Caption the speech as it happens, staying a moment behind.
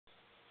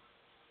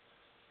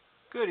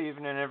Good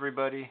evening,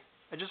 everybody.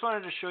 I just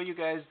wanted to show you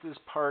guys this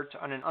part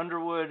on an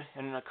Underwood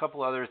and a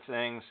couple other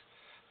things.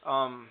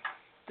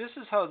 This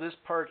is how this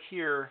part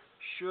here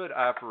should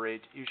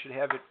operate. You should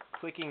have it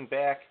clicking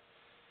back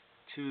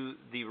to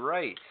the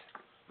right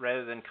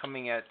rather than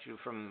coming at you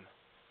from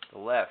the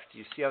left.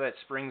 You see how that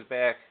springs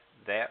back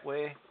that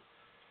way?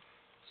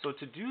 So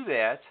to do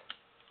that,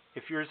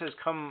 if yours has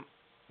come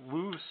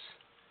loose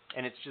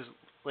and it's just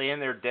laying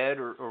there dead,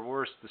 or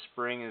worse, the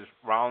spring is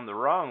round the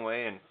wrong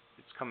way and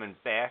it's coming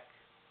back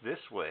this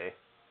way,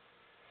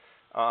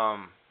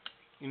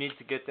 you need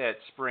to get that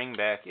spring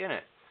back in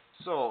it.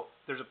 So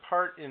there's a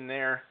part in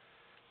there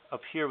up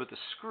here with the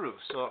screw.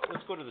 So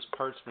let's go to this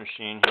parts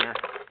machine here.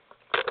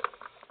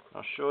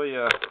 I'll show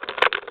you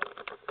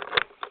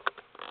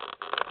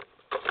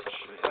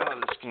how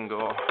this can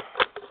go.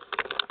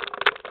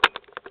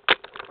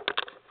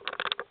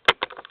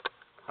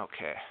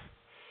 Okay,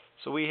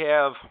 so we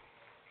have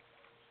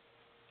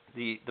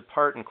the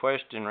part in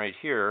question right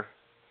here,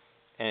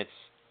 and it's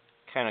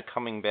kind of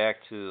coming back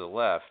to the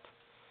left.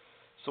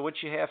 So what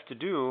you have to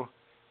do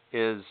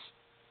is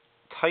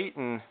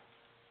tighten,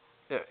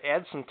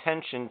 add some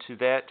tension to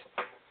that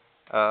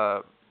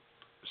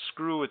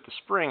screw with the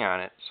spring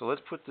on it. So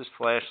let's put this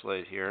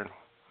flashlight here and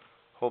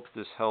hope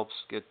this helps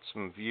get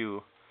some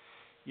view.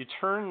 You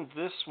turn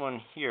this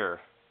one here,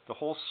 the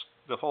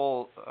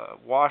whole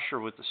washer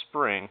with the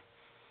spring.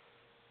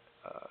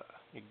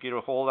 You get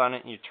a hold on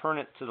it and you turn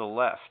it to the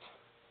left.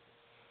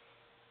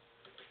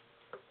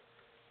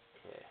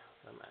 Okay,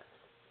 come on.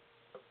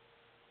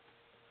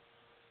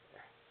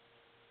 There.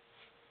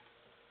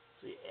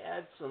 So you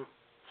add some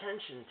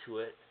tension to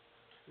it,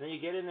 and then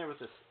you get in there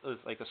with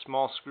like a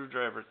small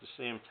screwdriver at the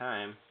same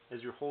time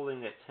as you're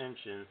holding that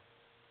tension.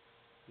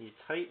 You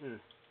tighten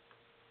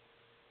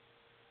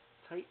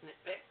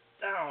it back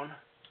down,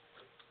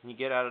 and you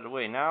get out of the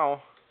way.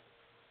 Now,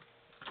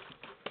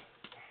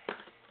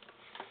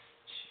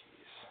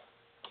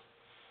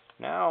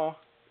 Now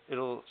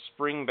it'll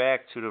spring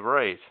back to the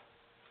right.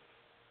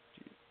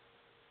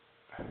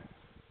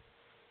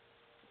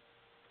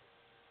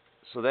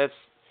 So that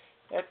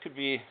could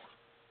be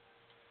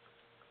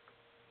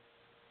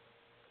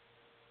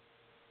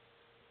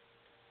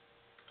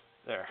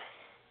there.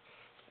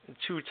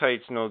 Too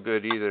tight's no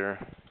good either.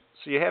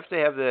 So you have to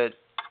have that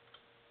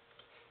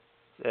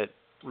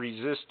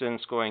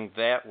resistance going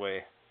that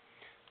way.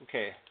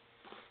 Okay.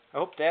 I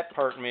hope that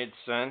part made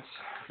sense,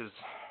 because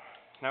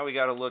now we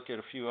got to look at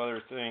a few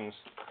other things.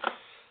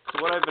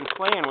 So what I've been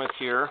playing with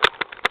here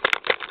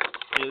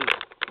is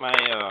my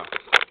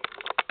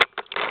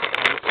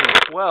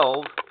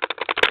 1912.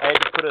 I had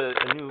to put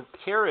a new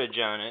carriage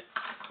on it,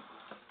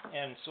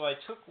 and so I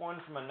took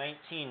one from a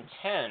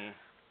 1910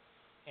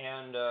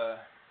 and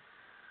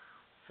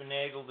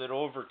finagled it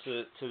over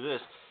to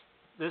this.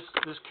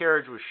 This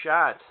carriage was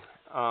shot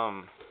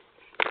from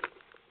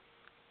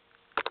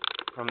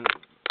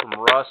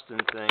rust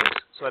and things.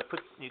 So I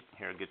put,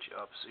 here, I'll get you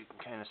up so you can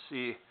kind of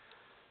see.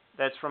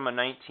 That's from a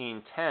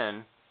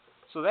 1910.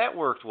 So that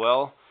worked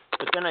well.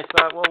 But then I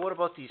thought, well, what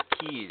about these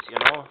keys, you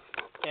know?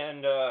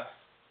 And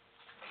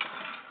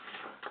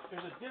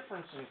there's a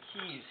difference in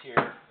keys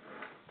here.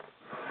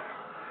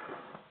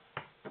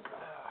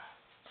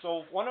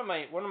 So one of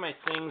my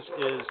things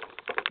is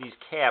these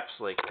caps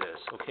like this,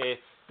 okay?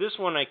 This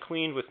one I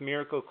cleaned with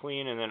Miracle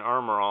Clean and then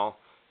Armor All.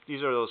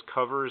 These are those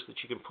covers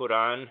that you can put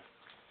on.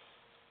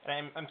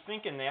 And I'm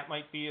thinking that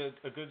might be a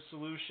good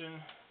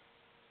solution,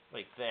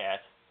 like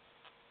that.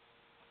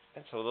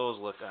 That's how those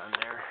look on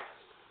there.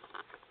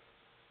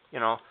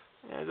 You know,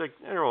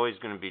 they're always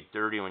going to be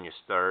dirty when you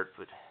start,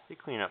 but they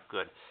clean up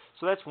good.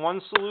 So that's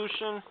one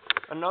solution.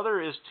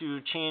 Another is to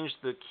change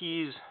the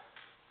keys.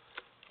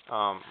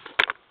 You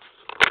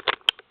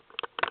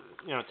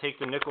know, take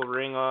the nickel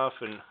ring off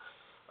and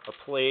a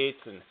plate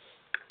and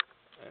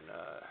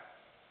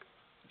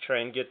try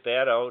and get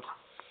that out.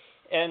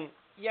 And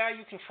yeah,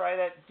 you can try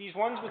that. These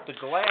ones with the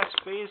glass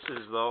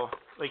faces, though,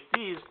 like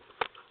these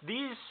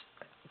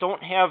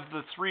don't have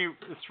the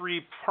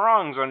three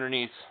prongs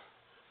underneath,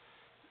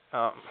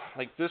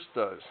 like this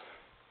does.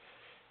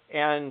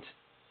 And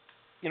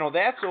you know,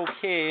 that's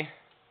okay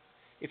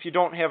if you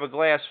don't have a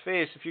glass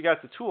face. If you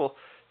got the tool,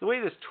 the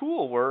way this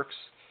tool works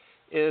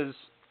is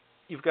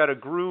you've got a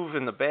groove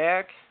in the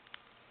back,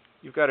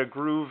 you've got a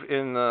groove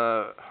in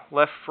the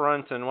left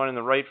front and one in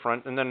the right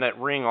front, and then that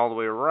ring all the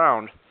way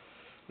around.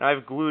 Now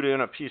I've glued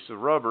in a piece of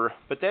rubber,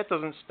 but that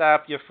doesn't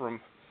stop you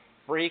from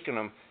breaking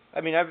them.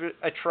 I mean,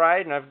 I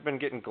tried and I've been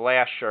getting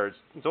glass shards.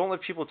 Don't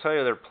let people tell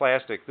you they're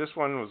plastic. This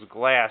one was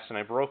glass, and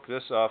I broke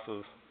this off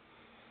of,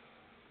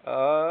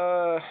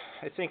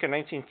 I think a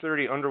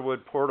 1930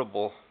 Underwood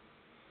portable.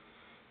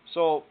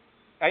 So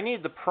I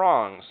need the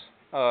prongs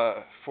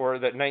for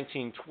that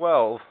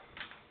 1912,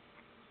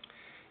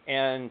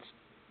 and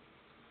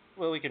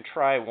well, we can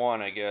try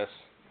one, I guess.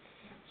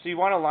 So you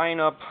want to line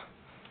up.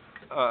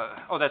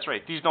 Oh, that's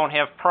right. These don't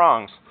have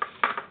prongs.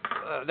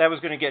 That was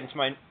going to get into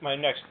my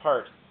next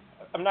part.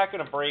 I'm not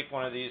going to break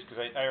one of these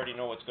because I already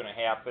know what's going to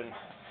happen.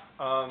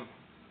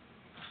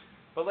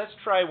 But let's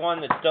try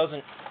one that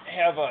doesn't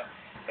have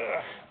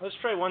let's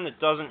try one that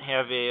doesn't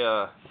have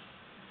a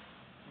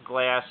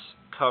glass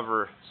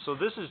cover. So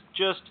this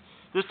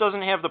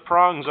doesn't have the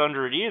prongs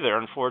under it either,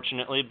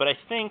 unfortunately, but I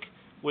think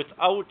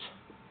without,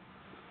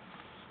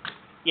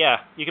 yeah,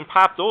 you can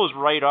pop those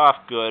right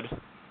off good,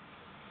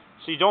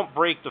 so you don't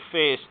break the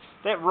face.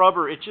 That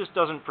rubber, it just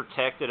doesn't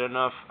protect it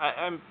enough.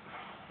 I'm,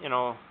 you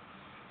know,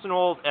 it's an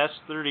old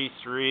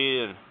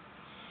S33, and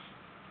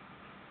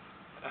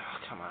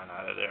come on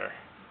out of there.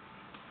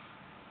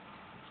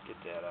 Let's get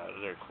that out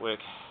of there quick.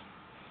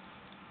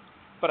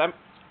 But I'm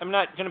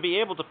not going to be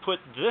able to put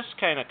this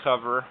kind of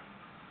cover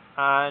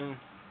on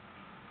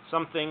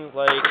something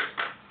like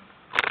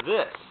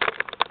this,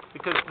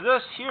 because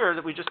this here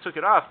that we just took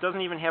it off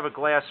doesn't even have a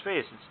glass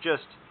face. It's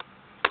just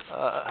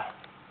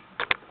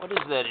what is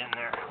that in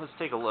there? Let's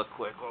take a look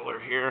quick while we're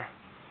here.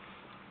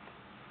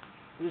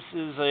 This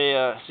is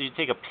a so you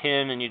take a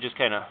pin and you just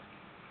kind of,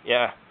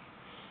 yeah.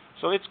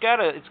 So it's got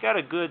a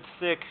good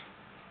thick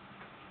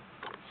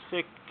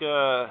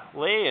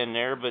lay in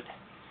there, but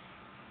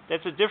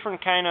that's a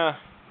different kind of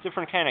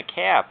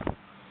cap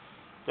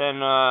than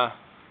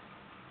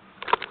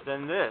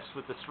this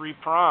with the 3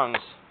 prongs.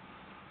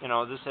 You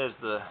know, this has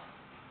the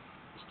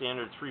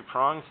standard 3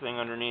 prong thing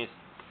underneath.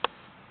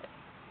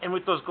 And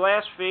with those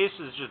glass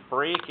faces just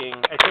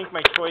breaking, I think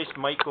my choice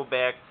might go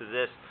back to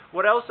this.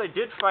 What else I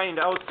did find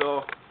out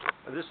though,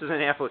 this is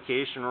an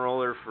application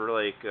roller for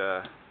like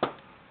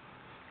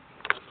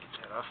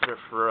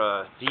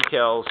for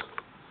decals.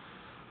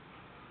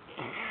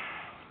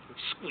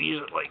 Squeeze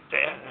it like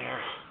that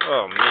there.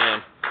 Oh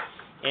man,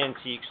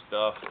 antique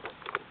stuff.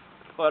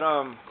 But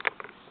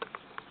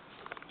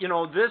you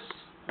know,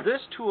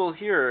 this tool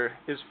here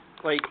is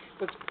like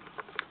the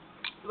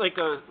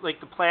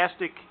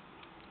plastic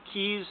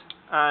keys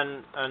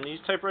on these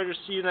typewriters.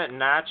 See that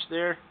notch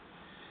there?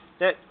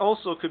 That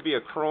also could be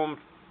a chrome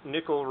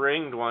nickel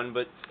ringed one,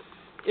 but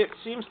it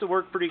seems to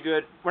work pretty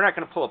good. We're not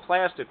going to pull a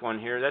plastic one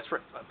here. That's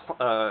for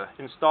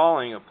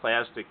installing a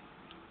plastic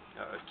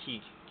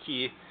key.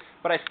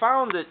 But I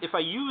found that if I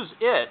use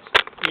it,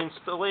 the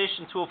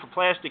installation tool for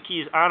plastic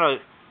keys, on a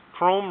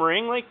chrome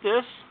ring like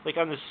this, like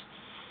on this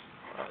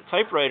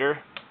typewriter,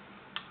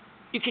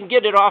 you can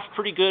get it off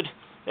pretty good.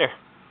 There,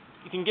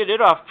 you can get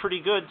it off pretty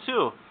good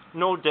too.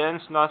 No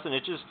dents, nothing.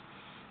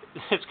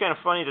 It's kind of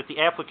funny that the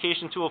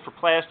application tool for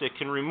plastic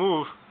can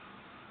remove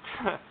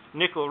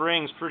nickel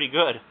rings pretty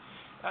good.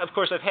 Of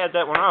course, I've had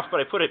that one off, but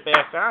I put it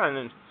back on,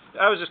 and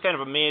I was just kind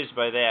of amazed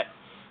by that.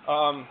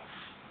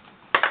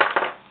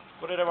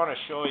 What did I want to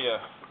show you?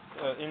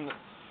 In the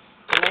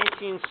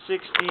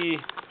 1960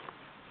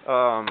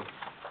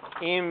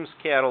 Ames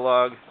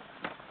catalog,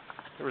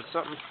 there was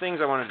things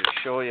I wanted to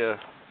show you.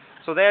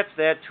 So that's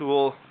that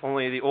tool,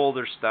 only the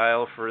older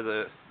style for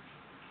the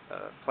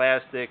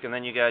plastic, and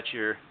then you got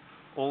your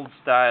old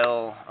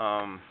style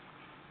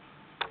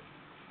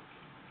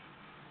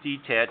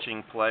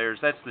detaching pliers.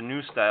 That's the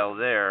new style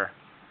there,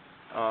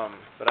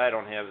 but I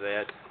don't have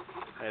that.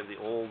 I have the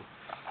old.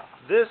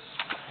 This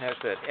has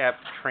that app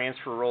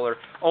transfer roller.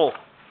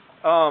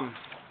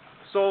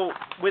 So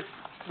with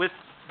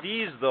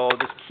these though,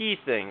 this key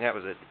thing, that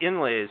was it,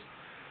 inlays.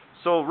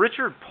 So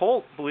Richard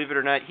Polt, believe it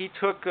or not, he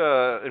took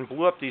and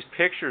blew up these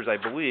pictures, I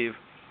believe,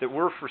 that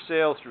were for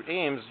sale through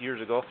Ames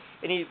years ago,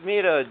 and he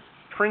made a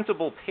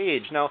printable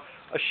page. Now,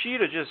 a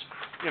sheet of just,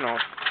 you know,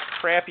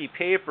 crappy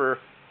paper,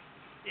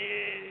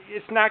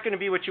 it's not going to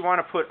be what you want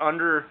to put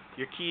under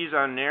your keys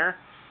on there.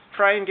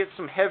 Try and get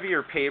some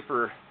heavier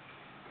paper,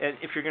 and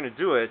if you're going to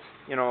do it,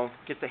 you know,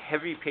 get the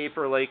heavy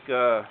paper like,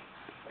 I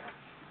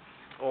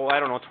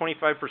don't know,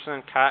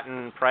 25%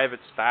 cotton private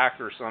stock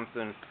or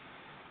something.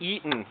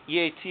 Eaton,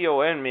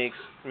 E-A-T-O-N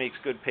makes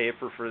good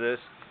paper for this,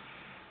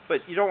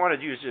 but you don't want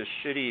to use just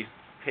shitty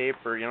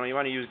paper. You know, you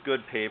want to use good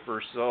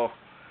paper. So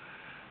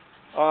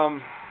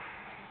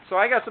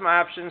I got some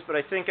options, but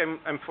I think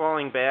I'm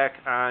falling back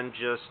on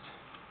just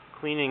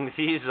cleaning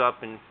these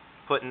up and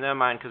putting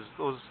them on, because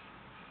those,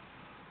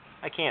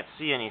 I can't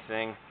see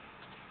anything,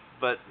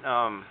 but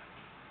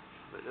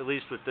at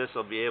least with this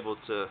I'll be able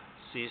to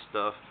see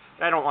stuff.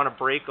 I don't want to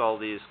break all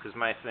these because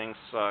my thing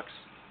sucks.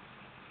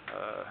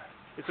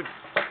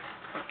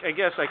 I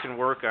guess I can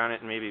work on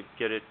it and maybe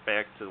get it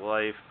back to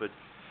life, but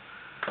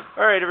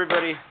alright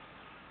everybody,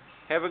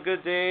 have a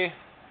good day.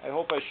 I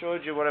hope I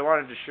showed you what I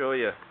wanted to show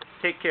you.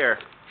 Take care.